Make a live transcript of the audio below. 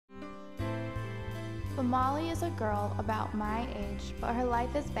Vimali is a girl about my age, but her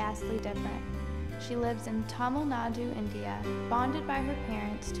life is vastly different. She lives in Tamil Nadu, India, bonded by her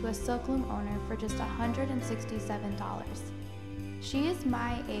parents to a silkloom owner for just $167. She is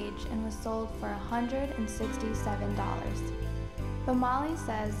my age and was sold for $167. Vimali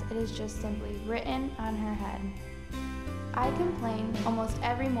says it is just simply written on her head. I complain almost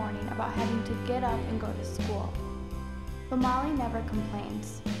every morning about having to get up and go to school. Vimali never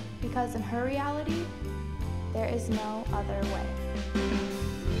complains, because in her reality, there is no other way.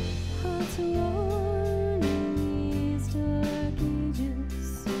 Hearts alone in these dark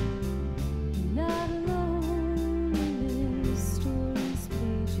ages. You're not alone in this story's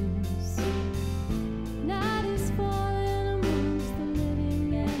pages. Night is falling amongst the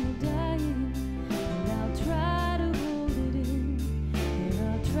living and the dying, and I'll try to hold it in, and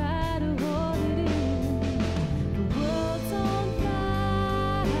I'll try to hold it in. The world's on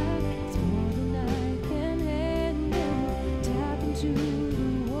fire, it's more than I can handle. Tap into the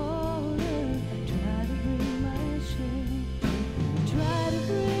water, try to bring my share, try to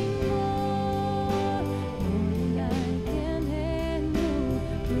bring more than I can handle.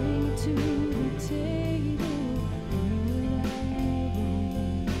 Bring it to the table,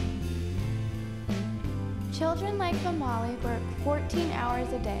 Children like Vimali work 14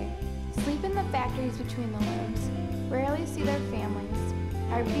 hours a day, sleep in the factories between the looms, rarely see their families,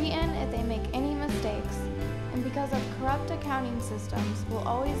 are beaten if they make any mistakes, and because of corrupt accounting systems will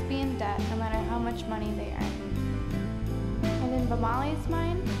always be in debt no matter how much money they earn. And in Vimali's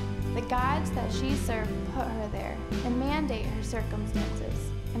mind, the gods that she served put her there and mandate her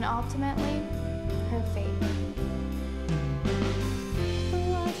circumstances, and ultimately, her fate. I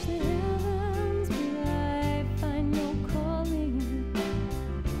watch the heavens, but I find no calling.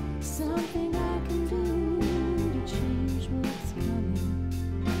 Something I can do to change what's coming.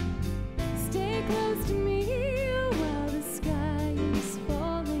 Stay close to me while the sky is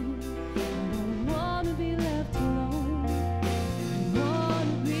falling. I don't wanna be left alone. I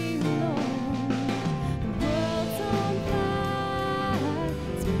wanna be alone. The world's on fire,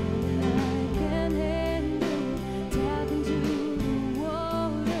 it's more than I can handle. Tap into the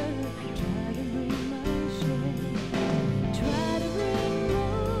water, try to bring my share, try to bring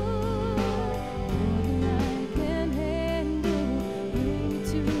more than I can handle. Bring it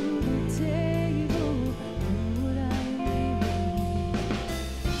to the table, bring what I need.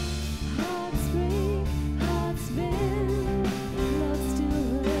 Hearts break, hearts bend, love still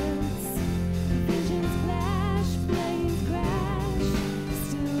hurts. Visions flash, planes crash,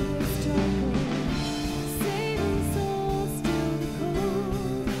 still the struggle. Saving souls, still the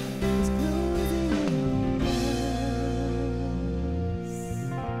cold is closing in on us.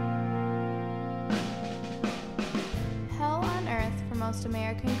 Hell on earth for most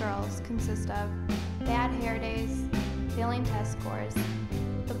American girls consists of bad hair days, failing test scores,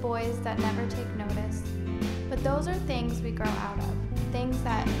 the boys that never take notice. But those are things we grow out of, things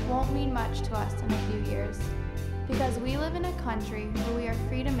that won't mean much to us in a few years, because we live in a country where we are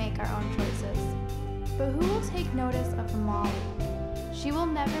free to make our own choices. But who will take notice of Vimali? She will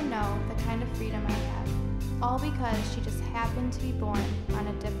never know the kind of freedom I have, all because she just happened to be born on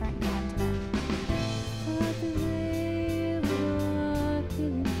a different continent. Thought that they were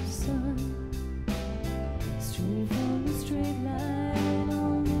in the sun, straight from a straight line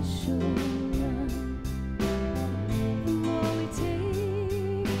on the shore run. The more we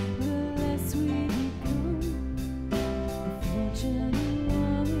take, the less we become. Unfortunately,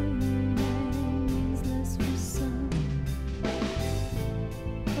 woman means less for some.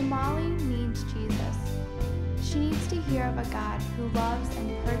 Vimali needs Jesus. She needs to hear of a God who loves and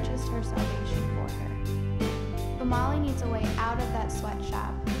purchased her salvation for her. Vimali needs a way out of that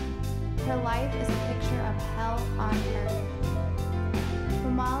sweatshop. Her life is a picture of hell on earth.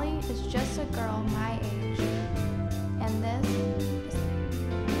 Vimali is just a girl my age, and this